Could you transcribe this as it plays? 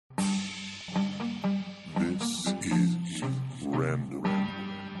Random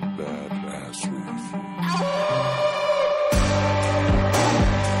Badassery.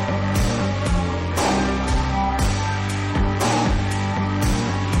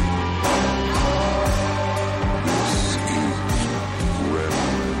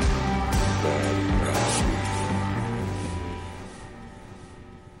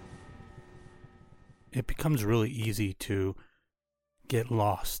 It becomes really easy to get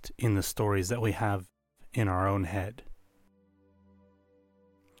lost in the stories that we have in our own head.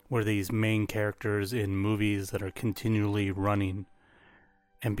 We're these main characters in movies that are continually running,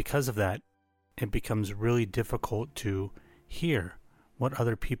 and because of that, it becomes really difficult to hear what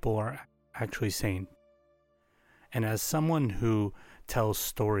other people are actually saying. And as someone who tells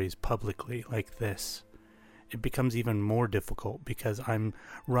stories publicly like this, it becomes even more difficult because I'm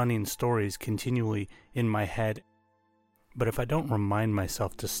running stories continually in my head. But if I don't remind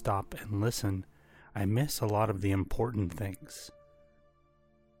myself to stop and listen, I miss a lot of the important things.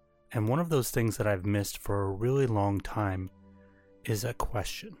 And one of those things that I've missed for a really long time is a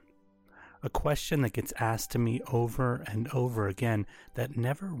question. A question that gets asked to me over and over again that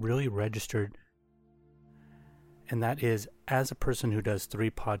never really registered. And that is, as a person who does 3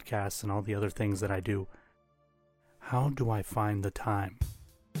 podcasts and all the other things that I do, how do I find the time?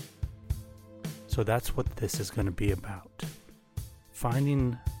 So that's what this is going to be about.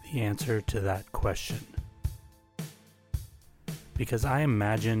 Finding the answer to that question. Because I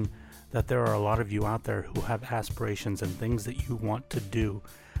imagine that there are a lot of you out there who have aspirations and things that you want to do,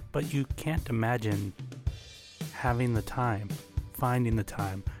 but you can't imagine having the time, finding the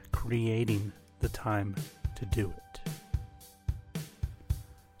time, creating the time to do it.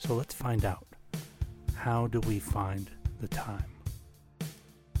 So let's find out. How do we find the time?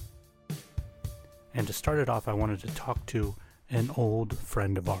 And to start it off, I wanted to talk to an old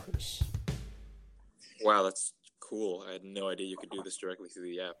friend of ours. Wow, that's cool. I had no idea you could do this directly through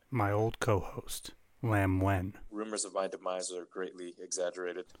the app. My old co-host, Lam Wen. Rumors of my demise are greatly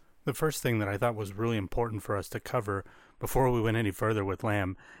exaggerated. The first thing that I thought was really important for us to cover before we went any further with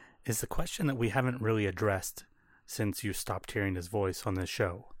Lam is the question that we haven't really addressed since you stopped hearing his voice on this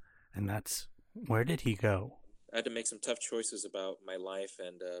show. And that's, where did he go? I had to make some tough choices about my life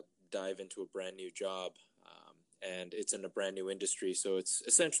and dive into a brand new job. And it's in a brand new industry, so it's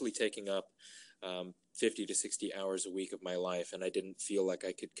essentially taking up 50 to 60 hours a week of my life. And I didn't feel like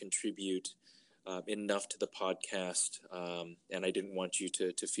I could contribute enough to the podcast. And I didn't want you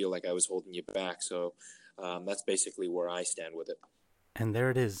to feel like I was holding you back. So that's basically where I stand with it. And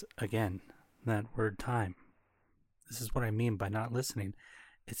there it is again, that word time. This is what I mean by not listening.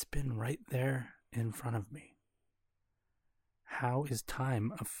 It's been right there in front of me. How is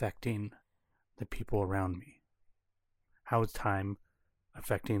time affecting the people around me? How is time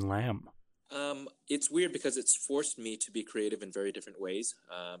affecting Lam? It's weird because it's forced me to be creative in very different ways.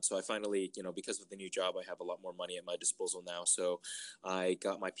 So I finally, because of the new job, I have a lot more money at my disposal now. So I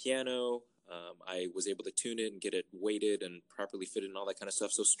got my piano. I was able to tune it and get it weighted and properly fitted and all that kind of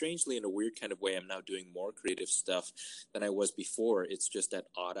stuff. So strangely, in a weird kind of way, I'm now doing more creative stuff than I was before. It's just at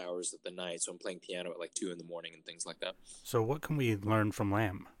odd hours of the night. So I'm playing piano at like 2 a.m. and things like that. So what can we learn from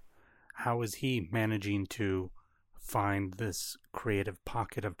Lam? How is he managing to find this creative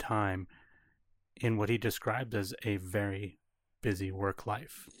pocket of time in what he described as a very busy work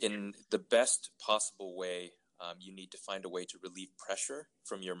life? In the best possible way, you need to find a way to relieve pressure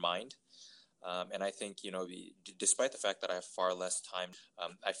from your mind. And I think, despite the fact that I have far less time,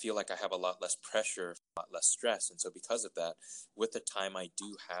 I feel like I have a lot less pressure, a lot less stress. And so because of that, with the time I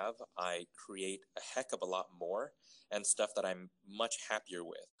do have, I create a heck of a lot more and stuff that I'm much happier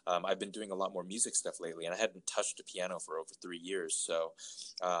with. I've been doing a lot more music stuff lately, and I hadn't touched a piano for over 3 years. So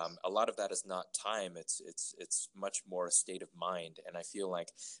a lot of that is not time. It's much more a state of mind. And I feel like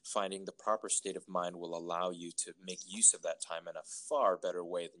finding the proper state of mind will allow you to make use of that time in a far better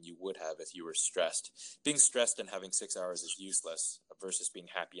way than you would have if you were stressed. Being stressed and having 6 hours is useless versus being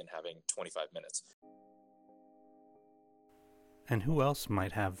happy and having 25 minutes. And who else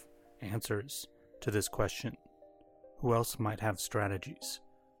might have answers to this question? Who else might have strategies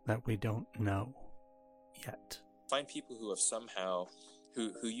that we don't know yet? Find people who have somehow,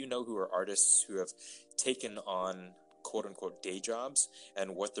 who who are artists, who have taken on quote-unquote day jobs,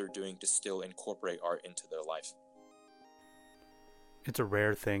 and what they're doing to still incorporate art into their life. It's a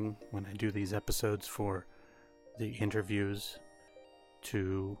rare thing when I do these episodes for the interviews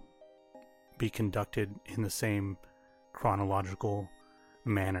to be conducted in the same chronological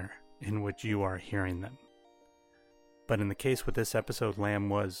manner in which you are hearing them. But in the case with this episode, Lam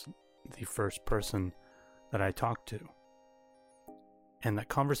was the first person that I talked to. And that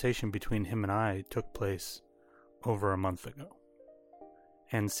conversation between him and I took place over a month ago.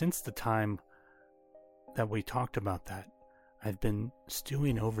 And since the time that we talked about that, I've been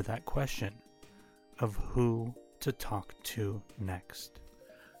stewing over that question of who to talk to next.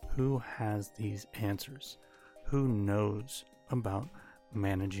 Who has these answers? Who knows about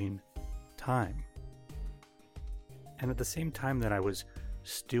managing time? And at the same time that I was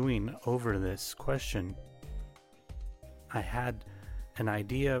stewing over this question, I had an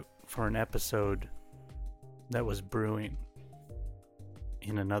idea for an episode that was brewing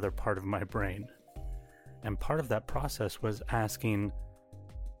in another part of my brain. And part of that process was asking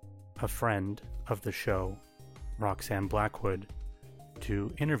a friend of the show, Roxanne Blackwood,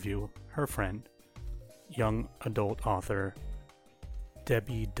 to interview her friend, young adult author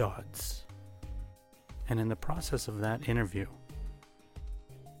Debbie Dodds. And in the process of that interview,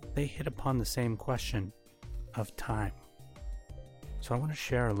 they hit upon the same question of time. So I want to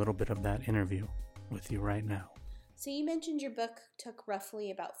share a little bit of that interview with you right now. So you mentioned your book took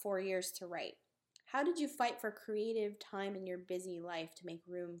roughly about 4 years to write. How did you fight for creative time in your busy life to make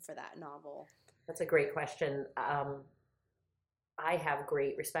room for that novel? That's a great question. I have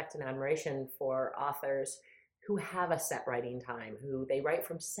great respect and admiration for authors who have a set writing time, who they write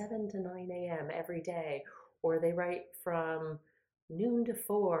from 7 to 9 a.m. every day, or they write from noon to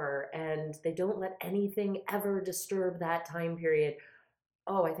 4, and they don't let anything ever disturb that time period.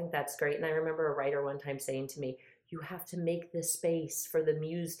 Oh, I think that's great. And I remember a writer one time saying to me, you have to make this space for the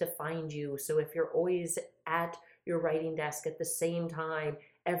muse to find you. So if you're always at your writing desk at the same time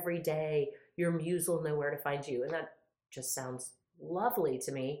every day, your muse will know where to find you. And that just sounds lovely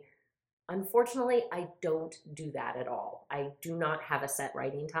to me. Unfortunately, I don't do that at all. I do not have a set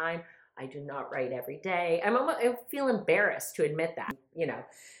writing time. I do not write every day. I feel embarrassed to admit that,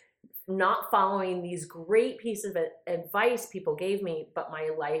 not following these great pieces of advice people gave me, but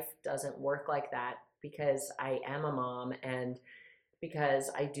my life doesn't work like that because I am a mom and because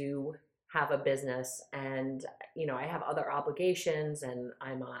I do have a business and, I have other obligations and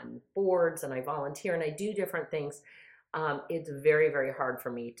I'm on boards and I volunteer and I do different things. It's very, very hard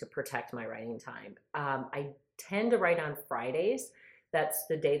for me to protect my writing time. I tend to write on Fridays. That's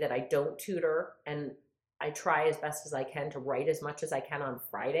the day that I don't tutor, and I try as best as I can to write as much as I can on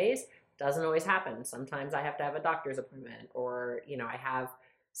Fridays. Doesn't always happen. Sometimes I have to have a doctor's appointment or, I have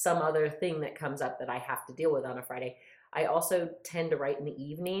some other thing that comes up that I have to deal with on a Friday. I also tend to write in the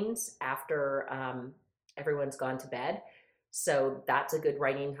evenings after everyone's gone to bed. So that's a good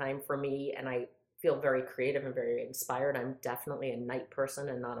writing time for me, and I feel very creative and very inspired. I'm definitely a night person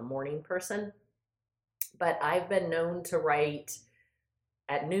and not a morning person. But I've been known to write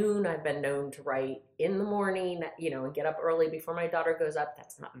at noon. I've been known to write in the morning, and get up early before my daughter goes up.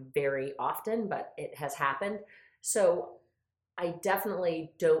 That's not very often, but it has happened. So I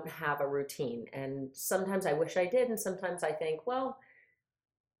definitely don't have a routine. And sometimes I wish I did. And sometimes I think, well,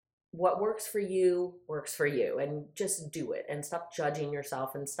 what works for you, and just do it and stop judging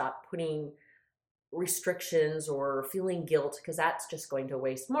yourself and stop putting restrictions or feeling guilt, because that's just going to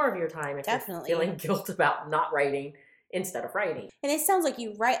waste more of your time if Definitely. You're feeling guilt about not writing instead of writing. And it sounds like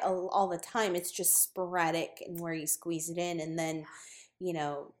you write all the time. It's just sporadic and where you squeeze it in, and then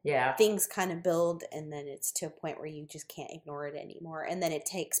things kind of build, and then it's to a point where you just can't ignore it anymore, and then it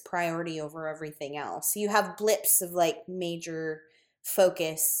takes priority over everything else. You have blips of like major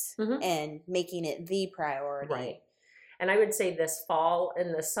focus and making it the priority. Right. And I would say this fall,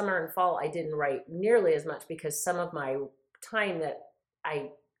 in the summer and fall, I didn't write nearly as much because some of my time that I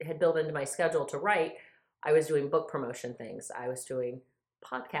had built into my schedule to write, I was doing book promotion things. I was doing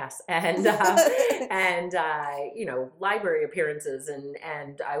podcasts and library appearances,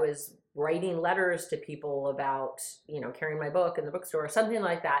 and I was writing letters to people about carrying my book in the bookstore or something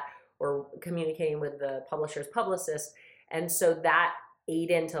like that, or communicating with the publisher's publicist. And so that ate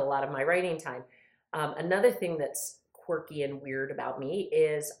into a lot of my writing time. Another thing that's quirky and weird about me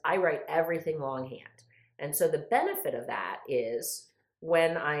is I write everything longhand. And so the benefit of that is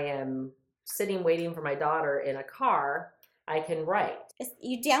when I am sitting waiting for my daughter in a car, I can write.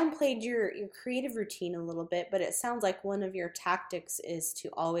 You downplayed your creative routine a little bit, but it sounds like one of your tactics is to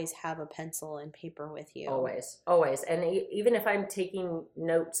always have a pencil and paper with you. Always. And even if I'm taking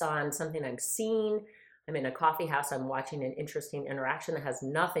notes on something I've seen, I'm in a coffee house, I'm watching an interesting interaction that has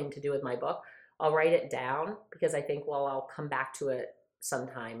nothing to do with my book, I'll write it down because I think, well, I'll come back to it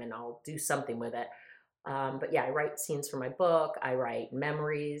sometime and I'll do something with it. But yeah, I write scenes for my book. I write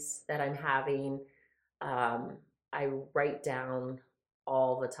memories that I'm having. I write down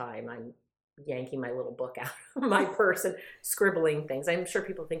all the time. I'm yanking my little book out of my purse and scribbling things. I'm sure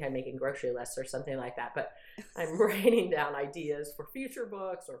people think I'm making grocery lists or something like that, but I'm writing down ideas for future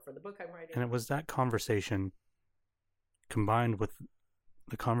books or for the book I'm writing. And it was that conversation combined with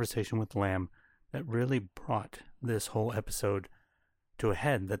the conversation with Lamb that really brought this whole episode to a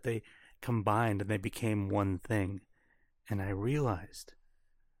head, that they combined and they became one thing. And I realized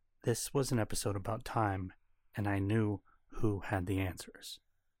this was an episode about time, and I knew who had the answers.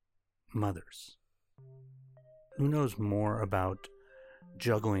 Mothers. Who knows more about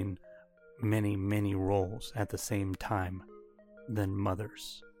juggling many, many roles at the same time than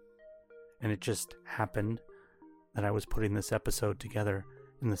mothers? And it just happened that I was putting this episode together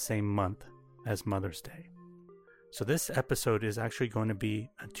in the same month as Mother's Day. So this episode is actually going to be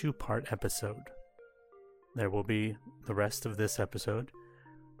a 2-part episode. There will be the rest of this episode,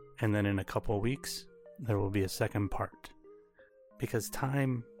 and then in a couple of weeks, there will be a second part. Because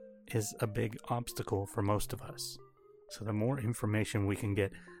time is a big obstacle for most of us. So the more information we can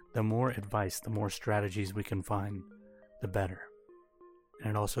get, the more advice, the more strategies we can find, the better.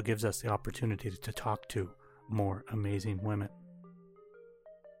 And it also gives us the opportunity to talk to more amazing women.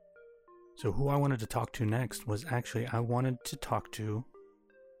 So who I wanted to talk to next was actually, I wanted to talk to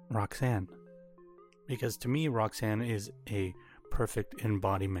Roxanne. Because to me, Roxanne is a perfect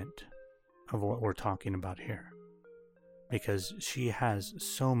embodiment of what we're talking about here. Because she has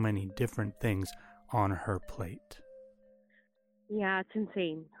so many different things on her plate. Yeah, it's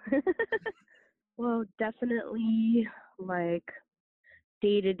insane. Well, definitely like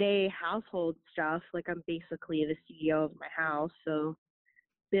day-to-day household stuff. Like I'm basically the CEO of my house, so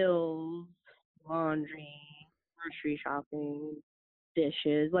bills, laundry, grocery shopping,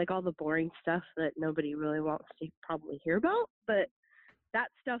 dishes, like all the boring stuff that nobody really wants to probably hear about. But that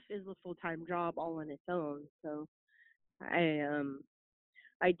stuff is a full-time job all on its own. So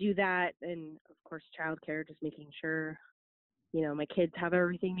I do that, and of course childcare, just making sure my kids have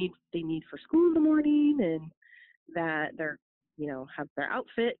everything they need for school in the morning, and that they're have their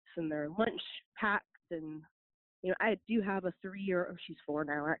outfits and their lunch packed. And I do have a 3-year, she's 4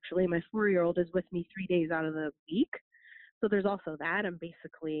 now actually. My 4-year-old is with me 3 days out of the week. So there's also that. I'm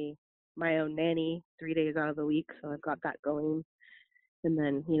basically my own nanny 3 days out of the week. So I've got that going. And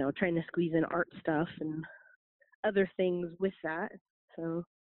then, trying to squeeze in art stuff and other things with that. So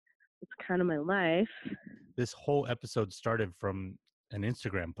it's kind of my life. This whole episode started from an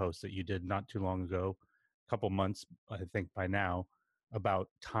Instagram post that you did not too long ago, a couple months, I think by now, about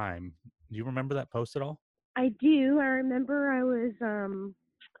time. Do you remember that post at all? I do. I remember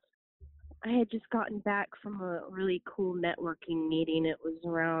I had just gotten back from a really cool networking meeting. It was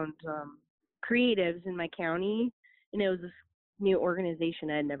around creatives in my county, and it was this new organization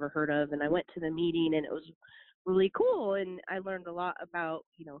I had never heard of. And I went to the meeting, and it was really cool. And I learned a lot about,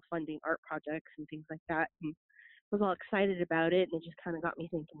 funding art projects and things like that, and was all excited about it. And it just kind of got me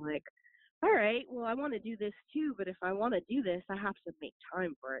thinking, like, all right, well, I want to do this too, but if I want to do this, I have to make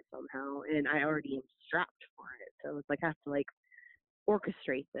time for it somehow. And I already am strapped for it. So it's like I have to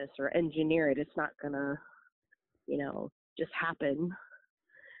orchestrate this or engineer it. It's not gonna, just happen.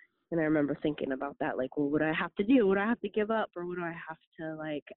 And I remember thinking about that, like, well, what do I have to do? What do I have to give up? Or what do I have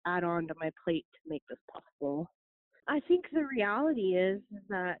to add on to my plate to make this possible? I think the reality is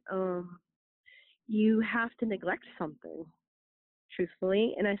that you have to neglect something,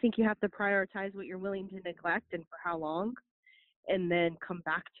 truthfully. And I think you have to prioritize what you're willing to neglect and for how long, and then come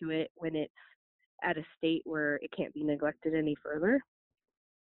back to it when it's at a state where it can't be neglected any further.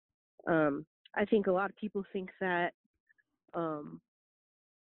 I think a lot of people think that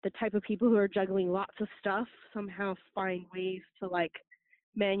the type of people who are juggling lots of stuff somehow find ways to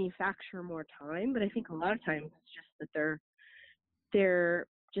manufacture more time. But I think a lot of times it's just that they're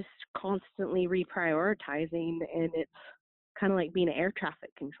just constantly reprioritizing, and it's kind of like being an air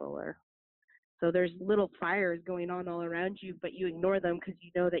traffic controller. So there's little fires going on all around you, but you ignore them because you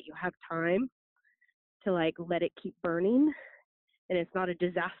know that you have time to let it keep burning, and it's not a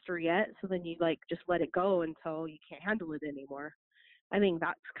disaster yet. So then you just let it go until you can't handle it anymore. I think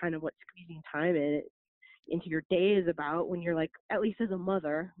that's kind of what squeezing time into your day is about, when you're at least as a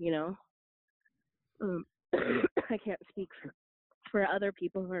mother, I can't speak for other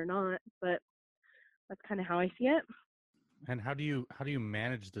people who are not, but that's kind of how I see it. And how do you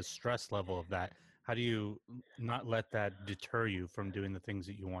manage the stress level of that? How do you not let that deter you from doing the things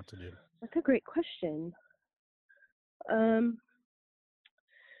that you want to do? That's a great question.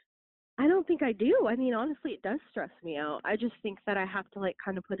 I don't think I do. I mean, honestly, it does stress me out. I just think that I have to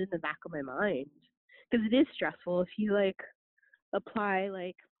kind of put it in the back of my mind, because it is stressful if you apply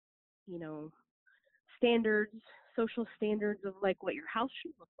standards, social standards of what your house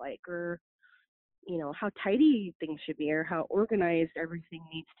should look like, or how tidy things should be, or how organized everything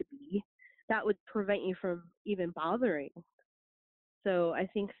needs to be. That would prevent you from even bothering. So I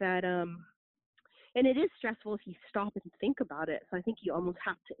think that And it is stressful if you stop and think about it. So I think you almost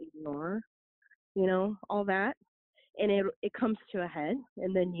have to ignore, all that. And it comes to a head,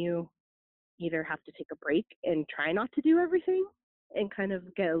 and then you either have to take a break and try not to do everything and kind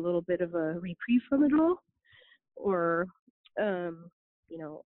of get a little bit of a reprieve from it all, or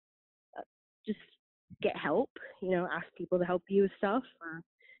just get help, ask people to help you with stuff, or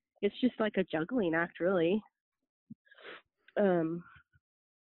it's just like a juggling act, really.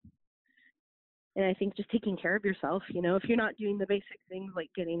 And I think just taking care of yourself, if you're not doing the basic things like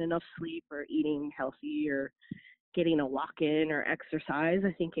getting enough sleep or eating healthy or getting a walk in or exercise,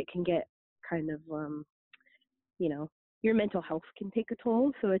 I think it can get kind of, your mental health can take a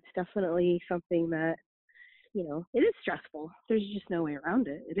toll. So it's definitely something that, it is stressful. There's just no way around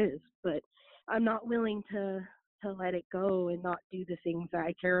it. It is. But I'm not willing to let it go and not do the things that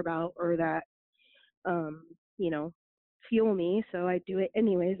I care about or that, fuel me. So I do it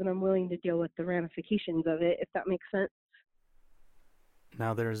anyways, and I'm willing to deal with the ramifications of it, if that makes sense.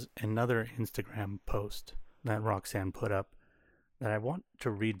 Now there's another Instagram post that Roxanne put up that I want to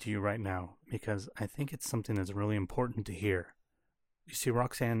read to you right now because I think it's something that's really important to hear. You see,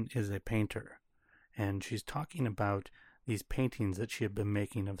 Roxanne is a painter, and she's talking about these paintings that she had been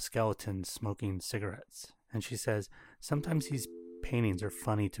making of skeletons smoking cigarettes. And she says, sometimes these paintings are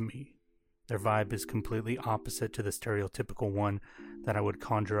funny to me. Their vibe is completely opposite to the stereotypical one that I would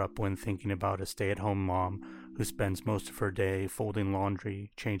conjure up when thinking about a stay-at-home mom who spends most of her day folding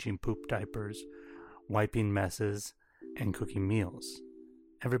laundry, changing poop diapers, wiping messes, and cooking meals.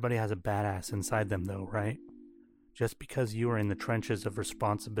 Everybody has a badass inside them though, right? Just because you are in the trenches of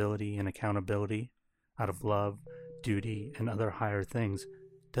responsibility and accountability, out of love, duty, and other higher things,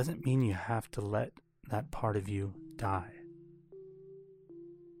 doesn't mean you have to let that part of you die.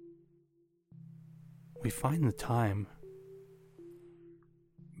 We find the time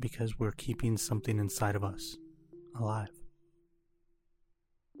because we're keeping something inside of us alive.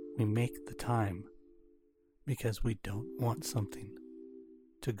 We make the time because we don't want something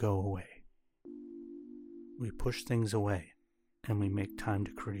to go away. We push things away and we make time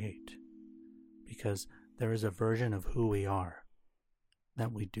to create because there is a version of who we are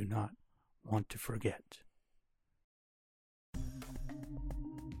that we do not want to forget.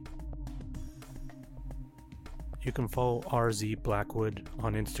 You can follow RZ Blackwood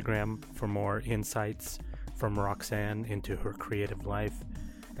on Instagram for more insights from Roxanne into her creative life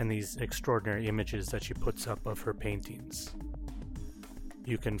and these extraordinary images that she puts up of her paintings.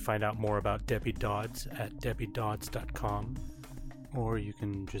 You can find out more about Debbie Dodds at debbiedodds.com, or you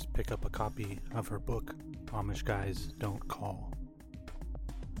can just pick up a copy of her book, Amish Guys Don't Call.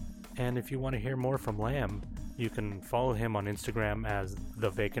 And if you want to hear more from Lamb, you can follow him on Instagram as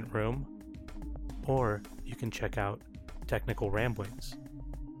The Vacant Room, or you can check out Technical Ramblings,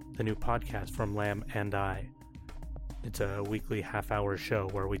 the new podcast from Lamb and I. It's a weekly half-hour show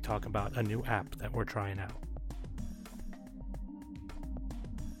where we talk about a new app that we're trying out.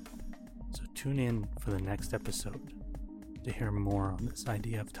 So tune in for the next episode to hear more on this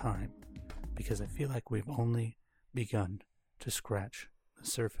idea of time, because I feel like we've only begun to scratch the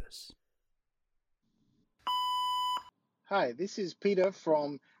surface. Hi, this is Peter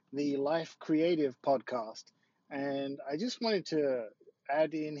from the Life Creative podcast, and I just wanted to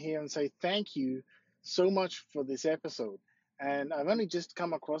add in here and say thank you so much for this episode. And I've only just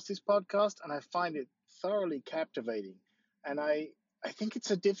come across this podcast, and I find it thoroughly captivating. And I think it's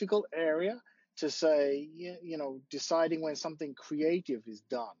a difficult area to say, deciding when something creative is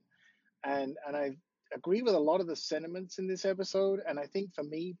done. And I agree with a lot of the sentiments in this episode. And I think for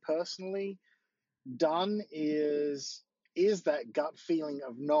me personally, done is that gut feeling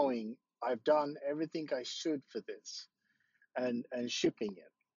of knowing I've done everything I should for this and shipping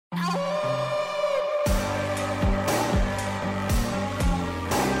it.